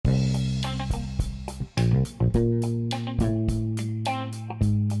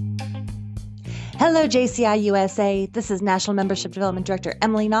Hello, JCI USA. This is National Membership Development Director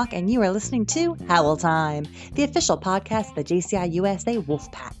Emily Knock, and you are listening to Howl Time, the official podcast of the JCI USA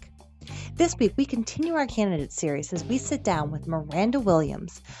Wolfpack. This week, we continue our candidate series as we sit down with Miranda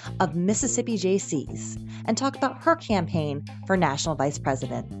Williams of Mississippi JCs and talk about her campaign for National Vice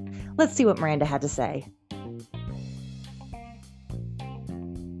President. Let's see what Miranda had to say.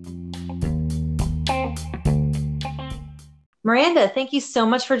 Miranda, thank you so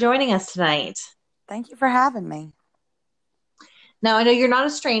much for joining us tonight. Thank you for having me. Now, I know you're not a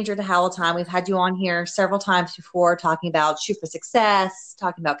stranger to Howl Time. We've had you on here several times before talking about Shoot for Success,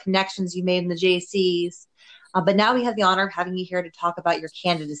 talking about connections you made in the JCs. But now we have the honor of having you here to talk about your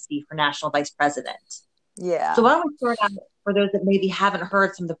candidacy for National Vice President. Yeah. So why don't we start out, for those that maybe haven't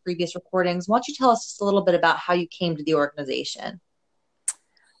heard some of the previous recordings, why don't you tell us just a little bit about how you came to the organization?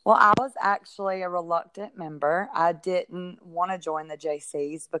 Well, I was actually a reluctant member. I didn't want to join the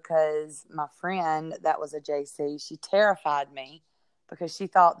JCs because my friend that was a JC, she terrified me because she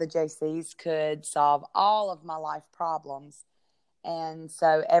thought the JCs could solve all of my life problems. And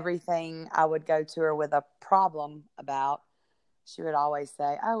so everything I would go to her with a problem about, she would always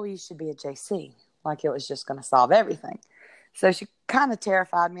say, oh, well, you should be a JC, like it was just going to solve everything. So she kind of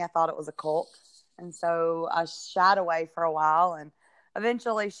terrified me. I thought it was a cult. And so I shied away for a while, and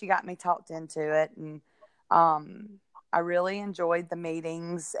eventually she got me talked into it. And I really enjoyed the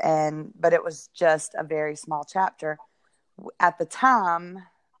meetings, but it was just a very small chapter. At the time,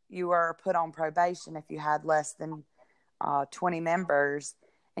 you were put on probation if you had less than 20 members,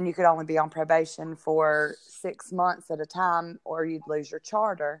 and you could only be on probation for 6 months at a time, or you'd lose your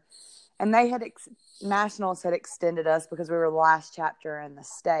charter. And they had Nationals had extended us because we were the last chapter in the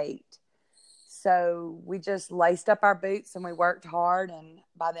state. So we just laced up our boots and we worked hard. And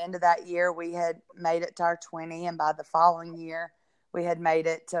by the end of that year, we had made it to our 20. And by the following year, we had made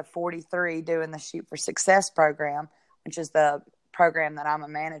it to 43 doing the Shoot for Success program, which is the program that I'm a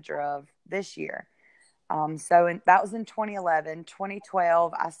manager of this year. That was in 2011.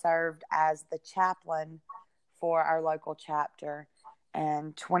 2012, I served as the chaplain for our local chapter.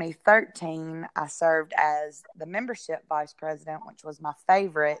 And 2013, I served as the membership vice president, which was my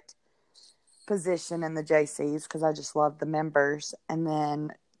favorite position in the JCs because I just loved the members. And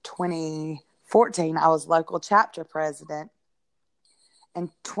then 2014, I was local chapter president. In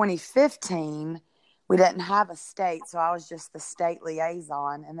 2015, we didn't have a state, so I was just the state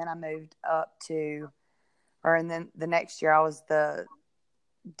liaison. And then I moved up and then the next year I was the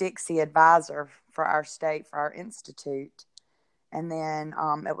Dixie advisor for our state, for our institute. And then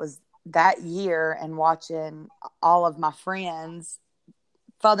it was that year, and watching all of my friends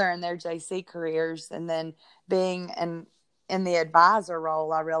furthering their JC careers, and then being in the advisor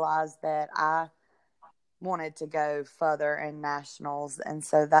role, I realized that I wanted to go further in nationals. And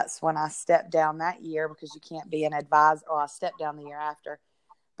so that's when I stepped down that year, because you can't be an advisor. Or I stepped down the year after,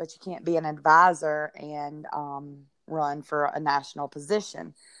 but you can't be an advisor and run for a national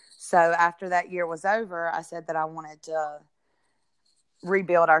position. So after that year was over, I said that I wanted to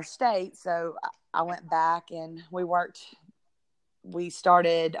rebuild our state. So I went back and we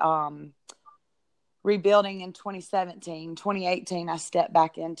started rebuilding in 2017. 2018, I stepped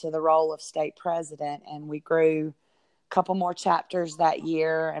back into the role of state president, and we grew a couple more chapters that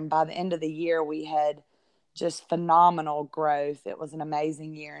year. And by the end of the year, we had just phenomenal growth. It was an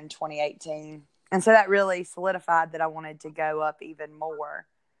amazing year in 2018. And so that really solidified that I wanted to go up even more.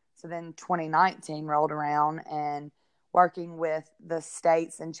 So then 2019 rolled around, and working with the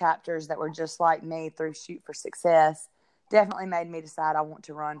states and chapters that were just like me through Shoot for Success definitely made me decide I want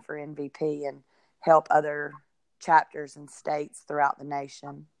to run for MVP and help other chapters and states throughout the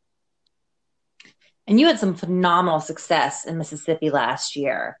nation. And you had some phenomenal success in Mississippi last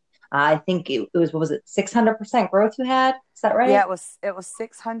year. I think it was, what was it, 600% growth you had? Is that right? Yeah, it was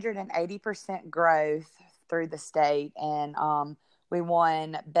 680% growth through the state. And we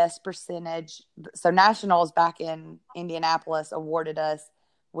won best percentage. So Nationals back in Indianapolis awarded us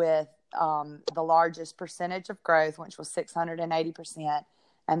with the largest percentage of growth, which was 680%,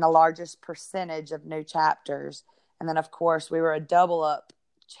 and the largest percentage of new chapters. And then, of course, we were a double up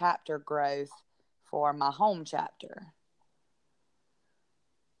chapter growth for my home chapter.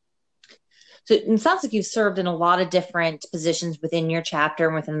 So it sounds like you've served in a lot of different positions within your chapter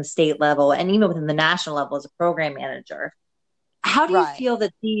and within the state level, and even within the national level as a program manager. How do you feel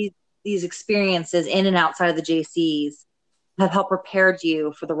that these experiences in and outside of the JCs have helped prepared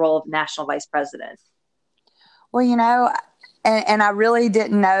you for the role of national vice president? Well, you know, and I really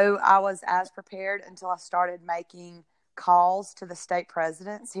didn't know I was as prepared until I started making calls to the state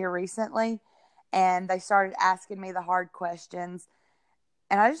presidents here recently. and they started asking me the hard questions.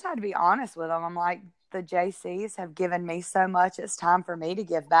 And I just had to be honest with them. I'm like, the JCs have given me so much. It's time for me to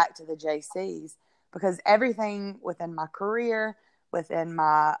give back to the JCs, because everything within my career, within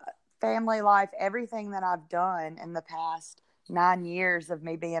my family life, everything that I've done in the past 9 years of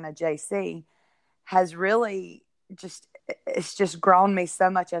me being a JC has really it's just grown me so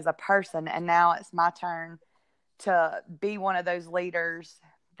much as a person. And now it's my turn to be one of those leaders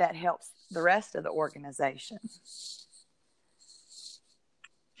that helps the rest of the organization.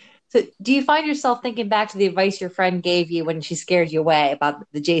 So do you find yourself thinking back to the advice your friend gave you when she scared you away about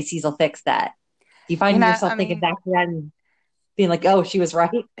the JCs will fix that? Do you find yourself thinking back to that and being like, oh, she was right?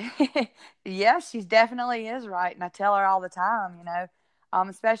 Yeah, she definitely is right. And I tell her all the time,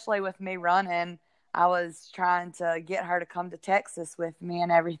 especially with me running, I was trying to get her to come to Texas with me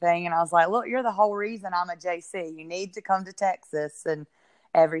and everything. And I was like, look, you're the whole reason I'm a JC. You need to come to Texas and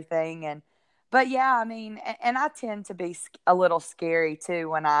everything. But yeah, I mean, and I tend to be a little scary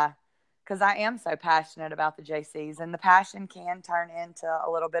too because I am so passionate about the JCs, and the passion can turn into a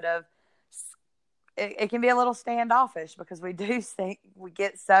little bit of, it can be a little standoffish, because we do think we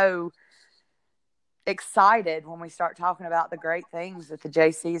get so excited when we start talking about the great things that the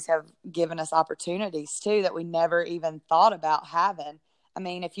JCs have given us opportunities to that we never even thought about having. I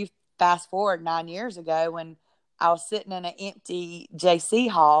mean, if you fast forward 9 years ago when I was sitting in an empty JC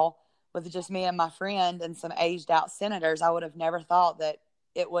hall with just me and my friend and some aged out senators, I would have never thought that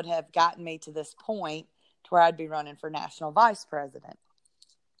it would have gotten me to this point to where I'd be running for national vice president.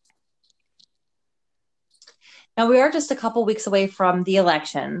 Now, we are just a couple weeks away from the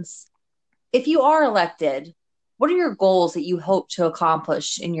elections. If you are elected, what are your goals that you hope to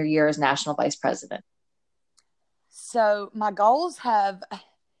accomplish in your year as national vice president? So my goals have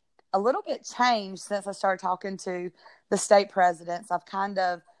a little bit changed since I started talking to the state presidents. I've kind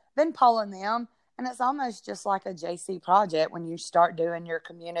of been polling them, and it's almost just like a JC project when you start doing your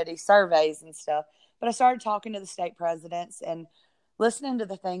community surveys and stuff. But I started talking to the state presidents and listening to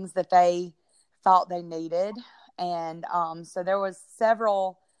the things that they thought they needed. And so there was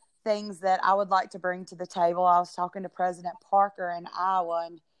several things that I would like to bring to the table. I was talking to President Parker in Iowa,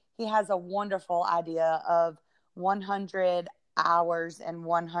 and he has a wonderful idea of 100 hours and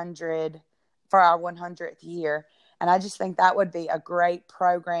 100 for our 100th year. And I just think that would be a great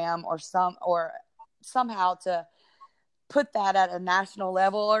program, or somehow to put that at a national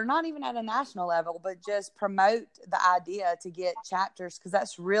level, or not even at a national level, but just promote the idea to get chapters, because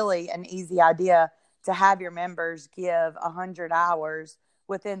that's really an easy idea, to have your members give 100 hours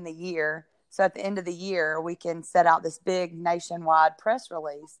within the year. So at the end of the year, we can set out this big nationwide press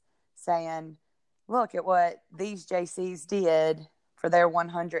release saying, look at what these JCs did for their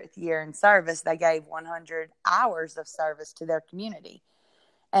 100th year in service. They gave 100 hours of service to their community.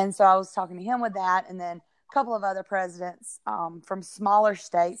 And so I was talking to him with that, and then a couple of other presidents from smaller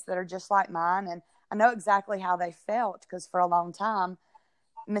states that are just like mine. And I know exactly how they felt, because for a long time,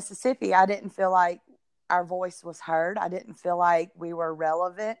 Mississippi, I didn't feel like our voice was heard. I didn't feel like we were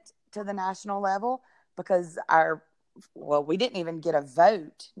relevant to the national level, because we didn't even get a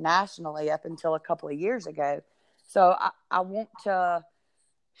vote nationally up until a couple of years ago. So I want to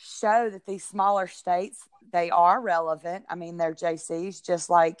show that these smaller states, they are relevant. I mean, they're JCs just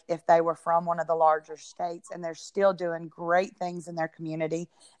like if they were from one of the larger states, and they're still doing great things in their community.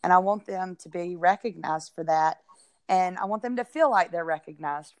 And I want them to be recognized for that. And I want them to feel like they're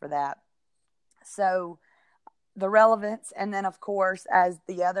recognized for that. So the relevance, and then of course, as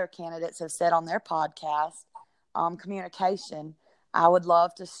the other candidates have said on their podcast, communication. I would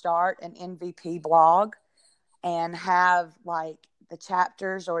love to start an MVP blog and have like the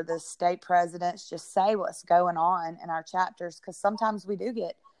chapters or the state presidents just say what's going on in our chapters, because sometimes we do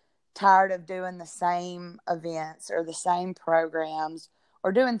get tired of doing the same events or the same programs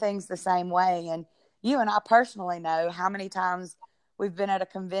or doing things the same way. And you and I personally know how many times we've been at a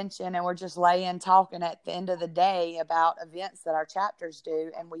convention and we're just laying talking at the end of the day about events that our chapters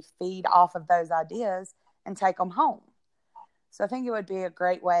do, and we feed off of those ideas and take them home. So I think it would be a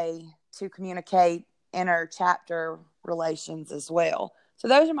great way to communicate inner chapter relations as well. So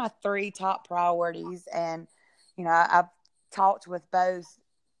those are my 3 top priorities. And, I've talked with both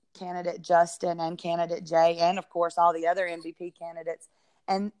candidate Justin and candidate Jay, and of course all the other MVP candidates.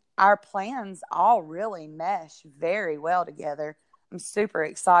 And our plans all really mesh very well together. I'm super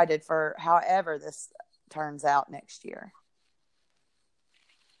excited for however this turns out next year.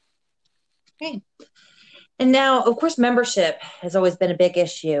 Okay. And now, of course, membership has always been a big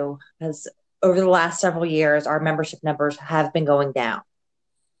issue, because over the last several years, our membership numbers have been going down.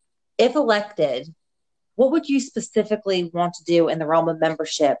 If elected, what would you specifically want to do in the realm of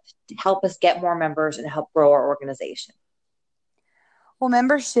membership to help us get more members and help grow our organization? Well,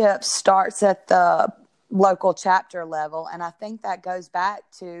 membership starts at the local chapter level, and I think that goes back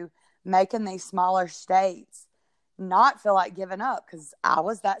to making these smaller states not feel like giving up, because I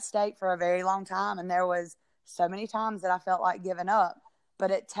was that state for a very long time, and there was so many times that I felt like giving up.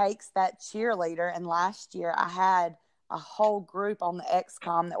 But it takes that cheerleader, and last year I had a whole group on the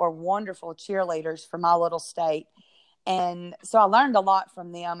XCOM that were wonderful cheerleaders for my little state, and so I learned a lot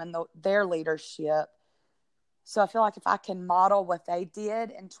from them and their leadership. So I feel like if I can model what they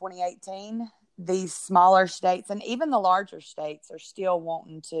did in 2018, these smaller states and even the larger states are still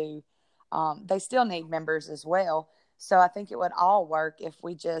wanting to, they still need members as well. So I think it would all work if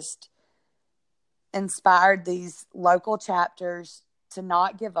we just inspired these local chapters to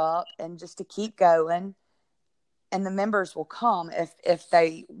not give up and just to keep going. And the members will come if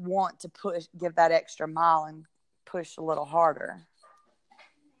they want to give that extra mile and push a little harder.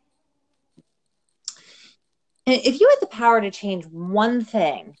 And if you had the power to change one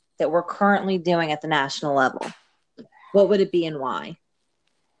thing that we're currently doing at the national level, what would it be and why?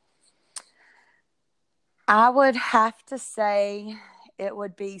 I would have to say it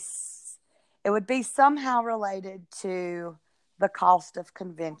would be somehow related to the cost of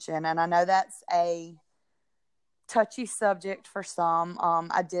convention. And I know that's a touchy subject for some.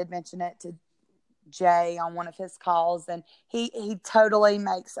 I did mention it to Jay on one of his calls, and he totally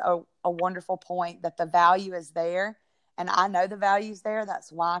makes a wonderful point that the value is there, and I know the value is there.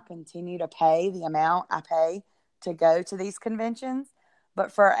 That's why I continue to pay the amount I pay to go to these conventions.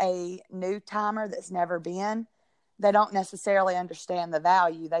 But for a new timer that's never been, they don't necessarily understand the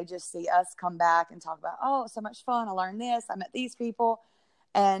value. They just see us come back and talk about, oh, so much fun, I learned this, I met these people.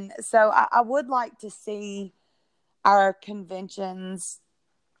 And so I would like to see our conventions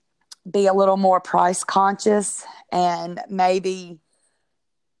be a little more price conscious and maybe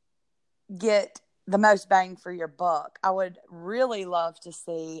get the most bang for your buck. I would really love to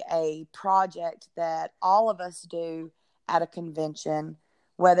see a project that all of us do at a convention,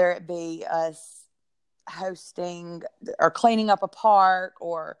 whether it be us hosting or cleaning up a park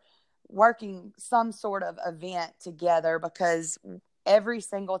or working some sort of event together, because every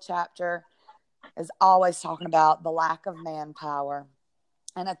single chapter is always talking about the lack of manpower.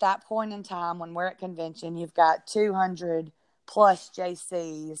 And at that point in time, when we're at convention, you've got 200 plus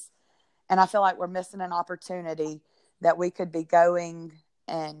JCs. And I feel like we're missing an opportunity that we could be going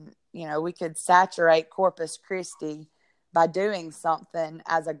and, we could saturate Corpus Christi by doing something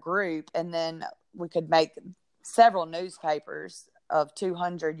as a group. And then we could make several newspapers of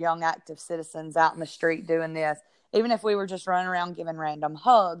 200 young active citizens out in the street doing this. Even if we were just running around giving random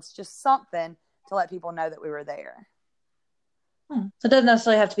hugs, just something to let people know that we were there. So it doesn't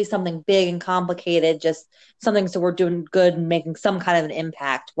necessarily have to be something big and complicated, just something so we're doing good and making some kind of an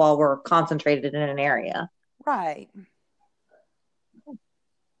impact while we're concentrated in an area. Right.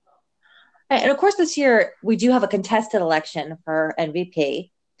 And of course, this year we do have a contested election for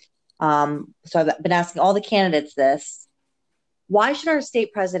NVP. So I've been asking all the candidates this. Why should our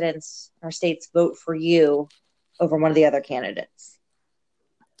state presidents, our states, vote for you over one of the other candidates?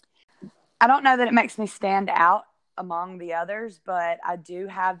 I don't know that it makes me stand out among the others, but I do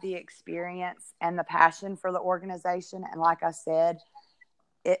have the experience and the passion for the organization. And like I said,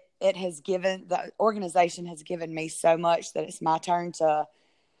 the organization has given me so much that it's my turn to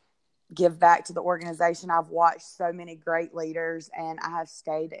give back to the organization. I've watched so many great leaders, and I have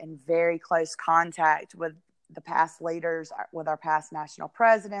stayed in very close contact with the past leaders, with our past national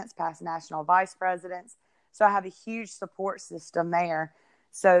presidents, past national vice presidents. So I have a huge support system there.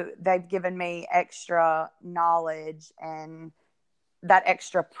 So they've given me extra knowledge and that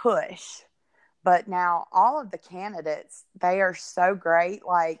extra push. But now all of the candidates, they are so great.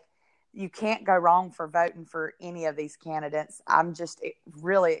 Like, you can't go wrong for voting for any of these candidates. I'm just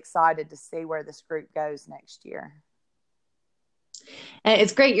really excited to see where this group goes next year. And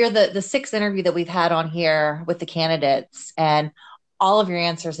it's great. You're the sixth interview that we've had on here with the candidates, and all of your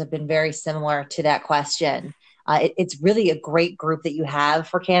answers have been very similar to that question. It's really a great group that you have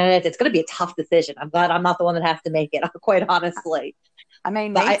for candidates. It's going to be a tough decision. I'm glad I'm not the one that has to make it, quite honestly. I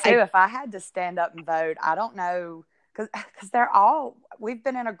mean, me too. If I had to stand up and vote, I don't know, because we've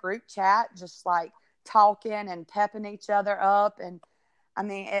been in a group chat just like talking and pepping each other up. And I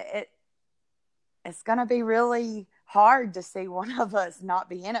mean, it's going to be really hard to see one of us not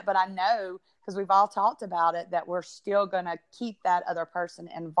be in it. But I know, because we've all talked about it, that we're still going to keep that other person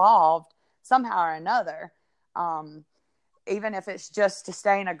involved somehow or another. Even if it's just to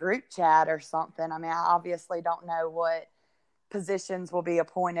stay in a group chat or something. I mean, I obviously don't know what positions will be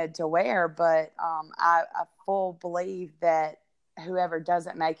appointed to where, but I full believe that whoever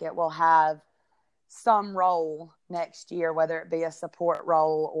doesn't make it will have some role next year, whether it be a support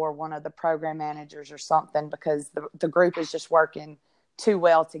role or one of the program managers or something, because the group is just working too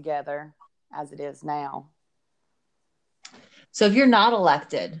well together as it is now. So if you're not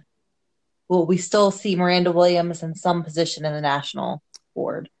elected, will we still see Miranda Williams in some position in the national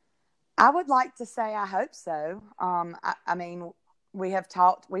board? I would like to say I hope so. I mean, we've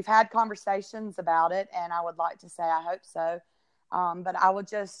had conversations about it, and I would like to say I hope so. But I will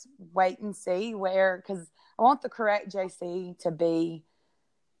just wait and see because I want the correct JC to be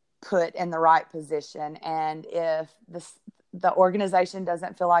put in the right position. And if the organization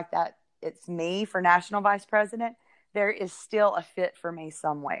doesn't feel like that it's me for national vice president, there is still a fit for me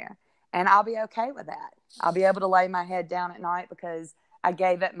somewhere. And I'll be okay with that. I'll be able to lay my head down at night because I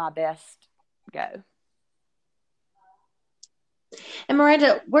gave it my best go. And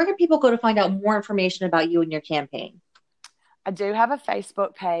Miranda, where can people go to find out more information about you and your campaign? I do have a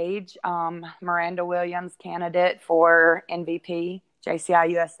Facebook page, Miranda Williams, candidate for MVP, JCI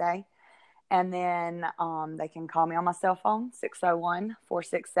USA. And then they can call me on my cell phone,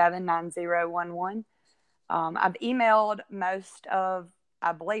 601-467-9011. I've emailed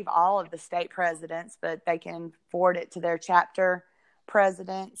I believe all of the state presidents, but they can forward it to their chapter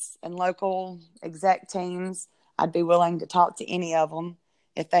presidents and local exec teams. I'd be willing to talk to any of them.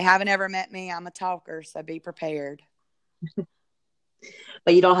 If they haven't ever met me, I'm a talker, so be prepared.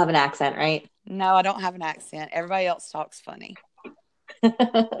 But you don't have an accent, right? No, I don't have an accent. Everybody else talks funny.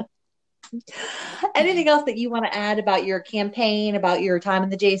 Anything else that you want to add about your campaign, about your time in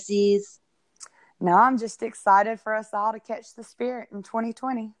the JCs? No, I'm just excited for us all to catch the spirit in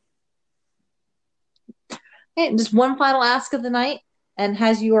 2020. Okay, and just one final ask of the night. And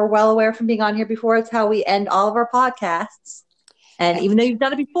as you are well aware from being on here before, it's how we end all of our podcasts. And even though you've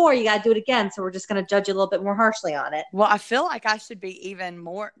done it before, you got to do it again. So we're just going to judge you a little bit more harshly on it. Well, I feel like I should be even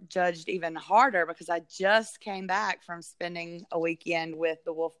more judged even harder because I just came back from spending a weekend with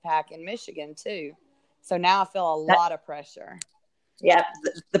the Wolfpack in Michigan too. So now I feel a lot of pressure. Yeah,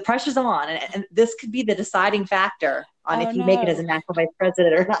 the pressure's on. And this could be the deciding factor on if you make it as a national vice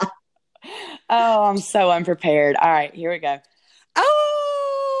president or not. Oh, I'm so unprepared. All right, here we go.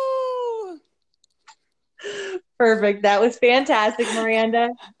 Oh! Perfect. That was fantastic,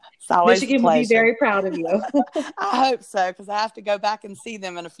 Miranda. Michigan will be very proud of you. I hope so, because I have to go back and see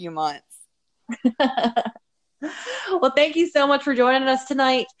them in a few months. Well, thank you so much for joining us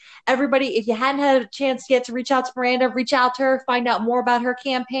tonight. Everybody, if you hadn't had a chance yet to reach out to Miranda, reach out to her, find out more about her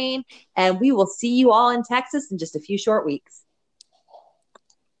campaign, and we will see you all in Texas in just a few short weeks.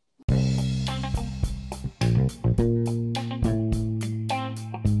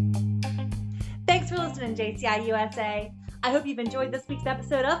 Thanks for listening, JCI USA. I hope you've enjoyed this week's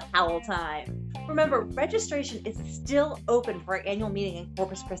episode of Howl Time. Remember, registration is still open for our annual meeting in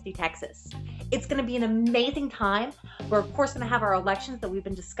Corpus Christi, Texas. It's going to be an amazing time. We're, of course, going to have our elections that we've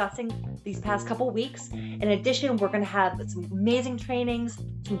been discussing these past couple weeks. In addition, we're going to have some amazing trainings,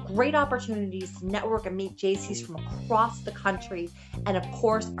 some great opportunities to network and meet JCs from across the country, and, of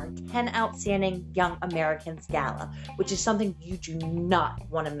course, our 10 Outstanding Young Americans Gala, which is something you do not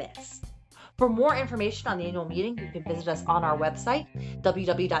want to miss. For more information on the annual meeting, you can visit us on our website,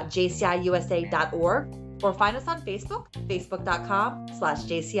 www.jciusa.org, or find us on Facebook,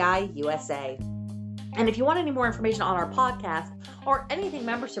 facebook.com/JCIUSA. And if you want any more information on our podcast or anything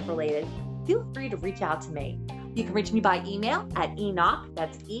membership related, feel free to reach out to me. You can reach me by email at enock,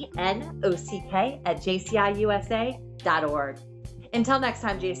 that's ENOCK, @jciusa.org. Until next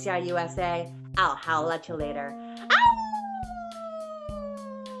time, JCI USA, I'll howl at you later.